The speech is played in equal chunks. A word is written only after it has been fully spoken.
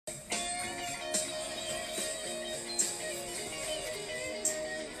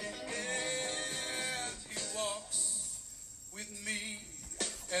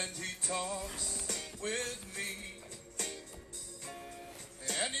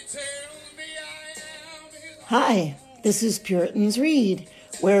Hi, this is Puritans Read,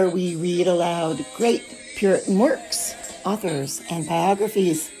 where we read aloud great Puritan works, authors, and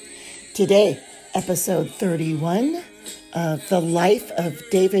biographies. Today, episode 31 of The Life of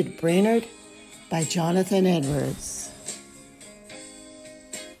David Brainerd by Jonathan Edwards.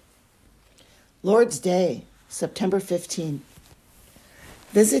 Lord's Day, September 15.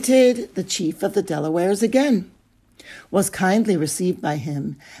 Visited the chief of the Delawares again. Was kindly received by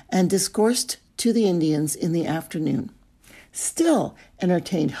him and discoursed to the Indians in the afternoon. Still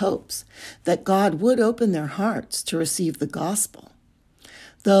entertained hopes that God would open their hearts to receive the gospel,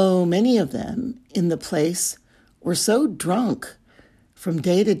 though many of them in the place were so drunk from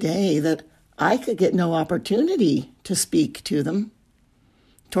day to day that I could get no opportunity to speak to them.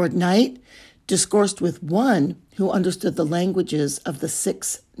 Toward night, discoursed with one who understood the languages of the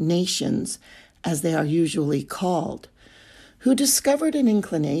 6 nations, as they are usually called, who discovered an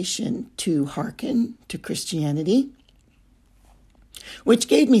inclination to hearken to Christianity, which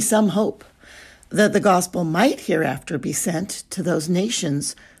gave me some hope that the gospel might hereafter be sent to those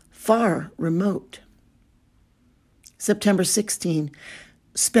nations far remote. September 16,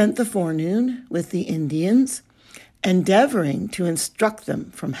 spent the forenoon with the Indians, endeavoring to instruct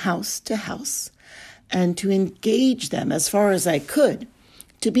them from house to house and to engage them as far as I could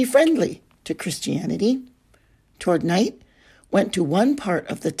to be friendly to Christianity. Toward night, went to one part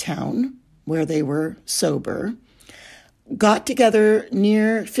of the town where they were sober, got together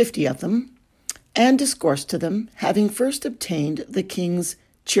near 50 of them, and discoursed to them, having first obtained the king's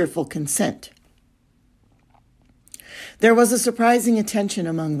cheerful consent. There was a surprising attention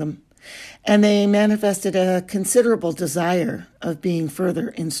among them, and they manifested a considerable desire of being further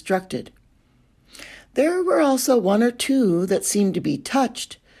instructed. There were also 1 or 2 that seemed to be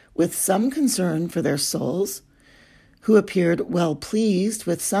touched with some concern for their souls, who appeared well pleased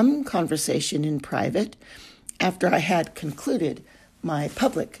with some conversation in private after I had concluded my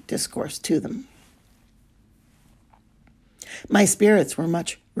public discourse to them. My spirits were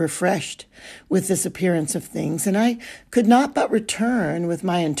much refreshed with this appearance of things, and I could not but return with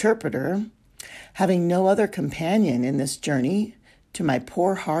my interpreter, having no other companion in this journey, to my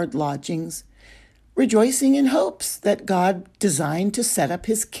poor hard lodgings, rejoicing in hopes that God designed to set up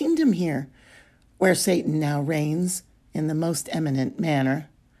his kingdom here, where Satan now reigns in the most eminent manner,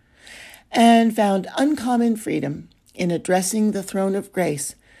 and found uncommon freedom in addressing the throne of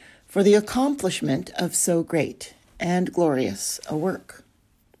grace for the accomplishment of so great and glorious a work.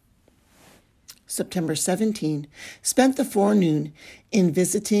 September 17, spent the forenoon in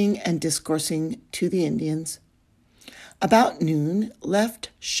visiting and discoursing to the Indians. About noon, left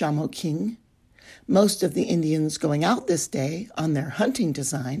Shamoking, most of the Indians going out this day on their hunting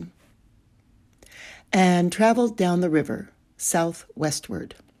design, and traveled down the river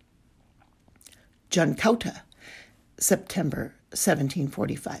southwestward. Junkauta, September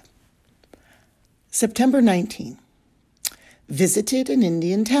 1745. September 19. Visited an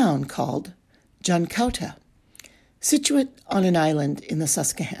Indian town called Junkauta, situate on an island in the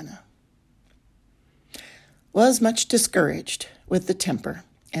Susquehanna. Was much discouraged with the temper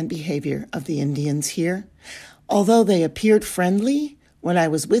and behavior of the Indians here, although they appeared friendly when I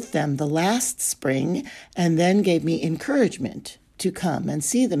was with them the last spring, and then gave me encouragement to come and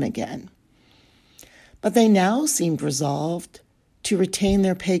see them again. But they now seemed resolved to retain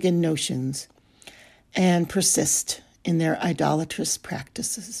their pagan notions and persist in their idolatrous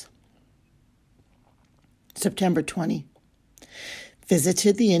practices. September 20.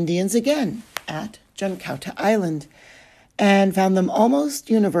 Visited the Indians again at Junkauta Island and found them almost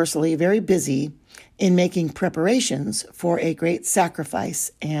universally very busy in making preparations for a great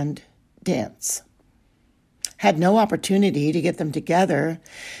sacrifice and dance. Had no opportunity to get them together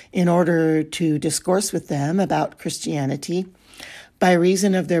in order to discourse with them about Christianity by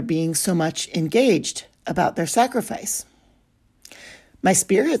reason of their being so much engaged about their sacrifice. My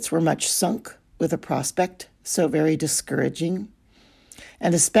spirits were much sunk with a prospect so very discouraging,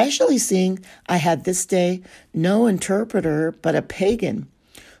 and especially seeing I had this day no interpreter but a pagan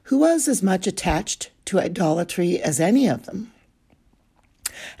who was as much attached to idolatry as any of them,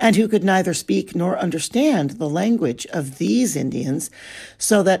 and who could neither speak nor understand the language of these Indians,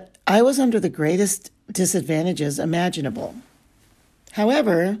 so that I was under the greatest disadvantages imaginable.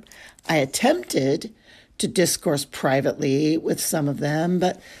 However, I attempted to discourse privately with some of them,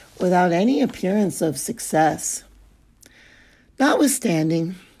 but without any appearance of success.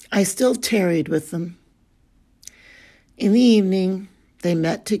 Notwithstanding, I still tarried with them. In the evening, they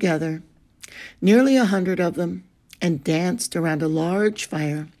met together, nearly 100 of them, and danced around a large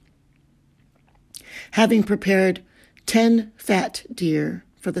fire, having prepared 10 fat deer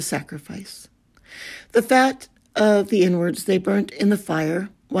for the sacrifice. The fat of the inwards they burnt in the fire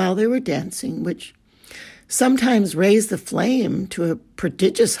while they were dancing, which sometimes raised the flame to a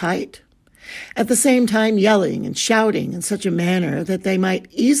prodigious height, at the same time yelling and shouting in such a manner that they might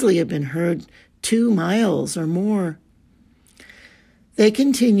easily have been heard 2 miles or more. They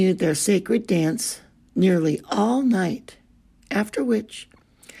continued their sacred dance nearly all night, after which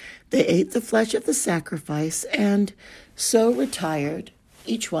they ate the flesh of the sacrifice and so retired,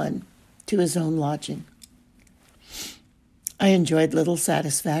 each one to his own lodging. I enjoyed little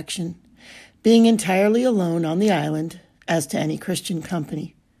satisfaction, being entirely alone on the island as to any Christian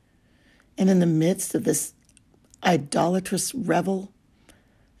company. And in the midst of this idolatrous revel,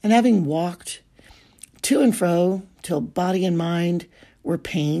 and having walked to and fro till body and mind were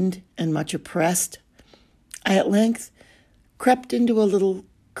pained and much oppressed, I at length crept into a little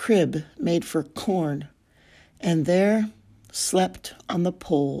crib made for corn, and there slept on the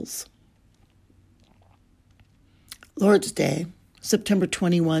poles. Lord's Day, September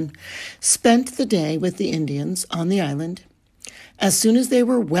 21, spent the day with the Indians on the island. As soon as they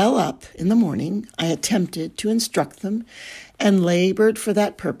were well up in the morning, I attempted to instruct them and labored for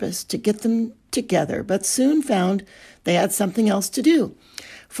that purpose to get them together, but soon found they had something else to do.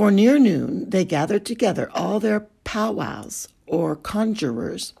 For near noon, they gathered together all their powwows, or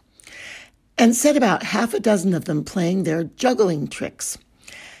conjurers, and set about 6 of them playing their juggling tricks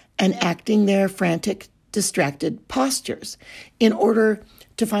and acting their frantic, distracted postures in order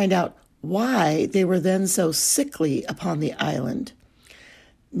to find out why they were then so sickly upon the island,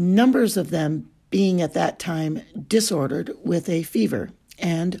 numbers of them being at that time disordered with a fever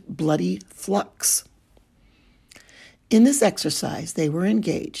and bloody flux. In this exercise they were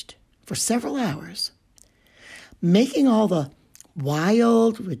engaged for several hours, making all the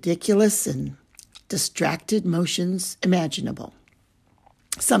wild, ridiculous, and distracted motions imaginable,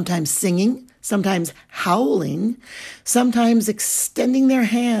 sometimes singing, sometimes howling, sometimes extending their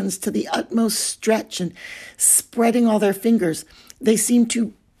hands to the utmost stretch and spreading all their fingers. They seemed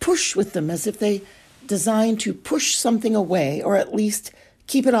to push with them as if they designed to push something away, or at least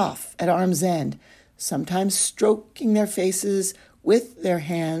keep it off at arm's end, sometimes stroking their faces with their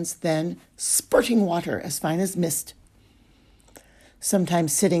hands, then spurting water as fine as mist,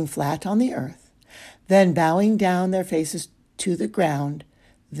 sometimes sitting flat on the earth, then bowing down their faces to the ground,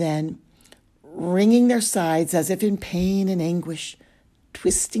 then wringing their sides as if in pain and anguish,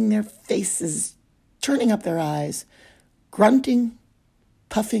 twisting their faces, turning up their eyes, grunting,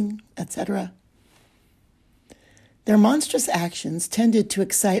 puffing, etc. Their monstrous actions tended to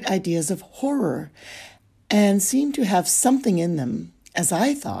excite ideas of horror and seemed to have something in them, as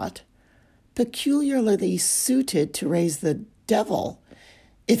I thought, peculiarly suited to raise the devil,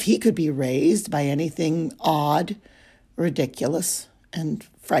 if he could be raised by anything odd, ridiculous, and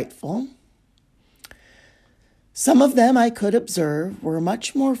frightful. Some of them, I could observe, were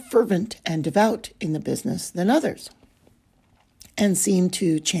much more fervent and devout in the business than others, and seemed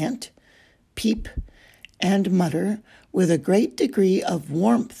to chant, peep, and mutter with a great degree of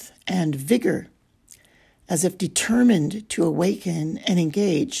warmth and vigor, as if determined to awaken and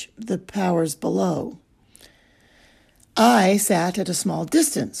engage the powers below. I sat at a small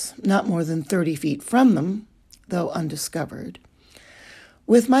distance, not more than 30 feet from them, though undiscovered,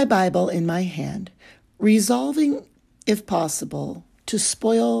 with my Bible in my hand, resolving, if possible, to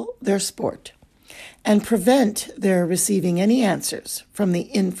spoil their sport and prevent their receiving any answers from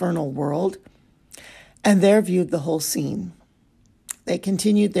the infernal world, and there viewed the whole scene. They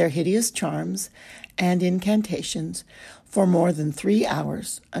continued their hideous charms and incantations for more than 3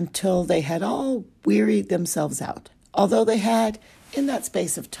 hours, until they had all wearied themselves out, although they had, in that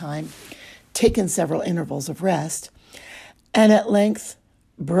space of time, taken several intervals of rest, and at length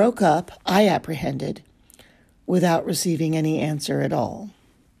broke up, I apprehended, without receiving any answer at all.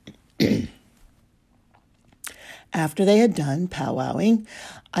 After they had done powwowing,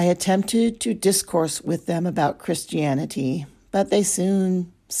 I attempted to discourse with them about Christianity, but they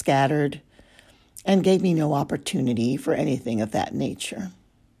soon scattered and gave me no opportunity for anything of that nature.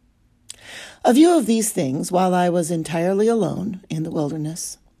 A view of these things while I was entirely alone in the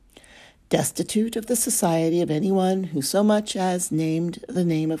wilderness, destitute of the society of anyone who so much as named the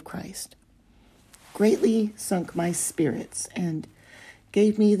name of Christ, greatly sunk my spirits and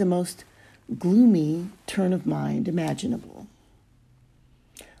gave me the most gloomy turn of mind imaginable,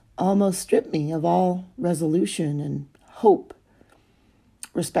 almost stripped me of all resolution and hope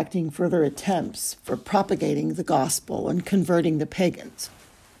respecting further attempts for propagating the gospel and converting the pagans,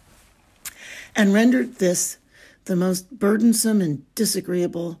 and rendered this the most burdensome and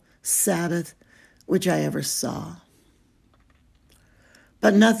disagreeable Sabbath which I ever saw.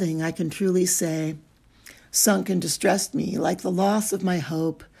 But nothing, I can truly say, sunk and distressed me like the loss of my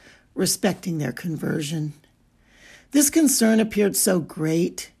hope respecting their conversion. This concern appeared so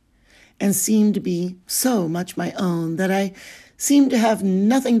great and seemed to be so much my own that I seemed to have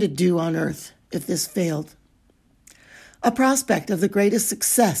nothing to do on earth if this failed. A prospect of the greatest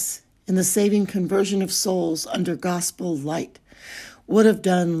success in the saving conversion of souls under gospel light would have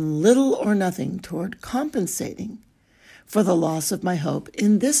done little or nothing toward compensating for the loss of my hope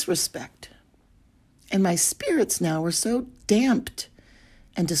in this respect. And my spirits now were so damped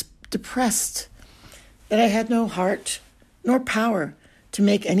and depressed that I had no heart nor power to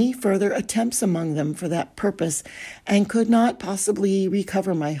make any further attempts among them for that purpose, and could not possibly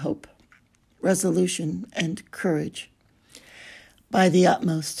recover my hope, resolution, and courage by the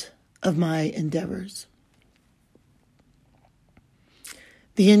utmost of my endeavors.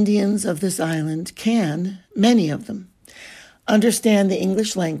 The Indians of this island can, many of them, understand the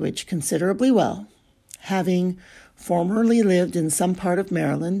English language considerably well, having formerly lived in some part of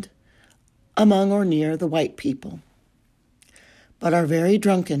Maryland among or near the white people, but are very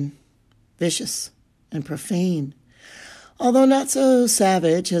drunken, vicious, and profane, although not so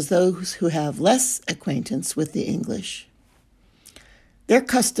savage as those who have less acquaintance with the English. Their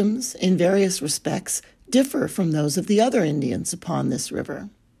customs, in various respects, differ from those of the other Indians upon this river.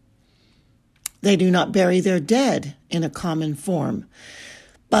 They do not bury their dead in a common form,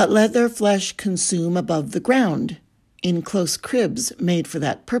 but let their flesh consume above the ground in close cribs made for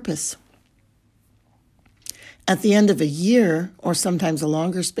that purpose. At the end of a year, or sometimes a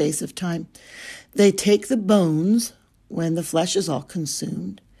longer space of time, they take the bones, when the flesh is all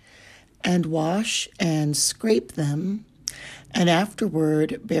consumed, and wash and scrape them, and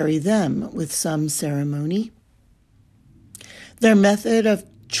afterward bury them with some ceremony. Their method of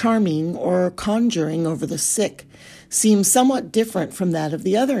charming or conjuring over the sick seems somewhat different from that of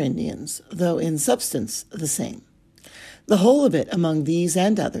the other Indians, though in substance the same. The whole of it among these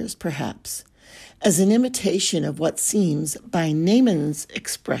and others, perhaps, as an imitation of what seems, by Naaman's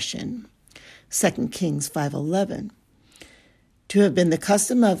expression, 2 Kings 5:11, to have been the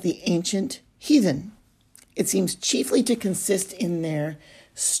custom of the ancient heathen. It seems chiefly to consist in their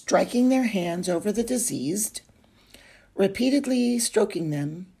striking their hands over the diseased, repeatedly stroking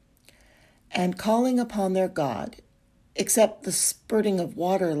them, and calling upon their God, except the spurting of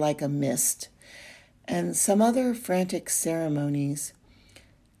water like a mist, and some other frantic ceremonies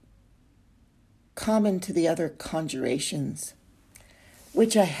common to the other conjurations,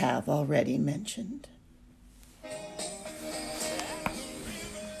 which I have already mentioned.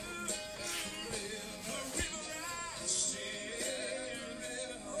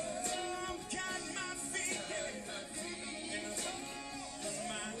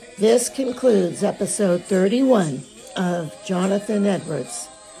 This concludes episode 31 of Jonathan Edwards,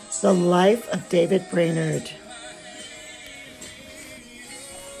 The Life of David Brainerd.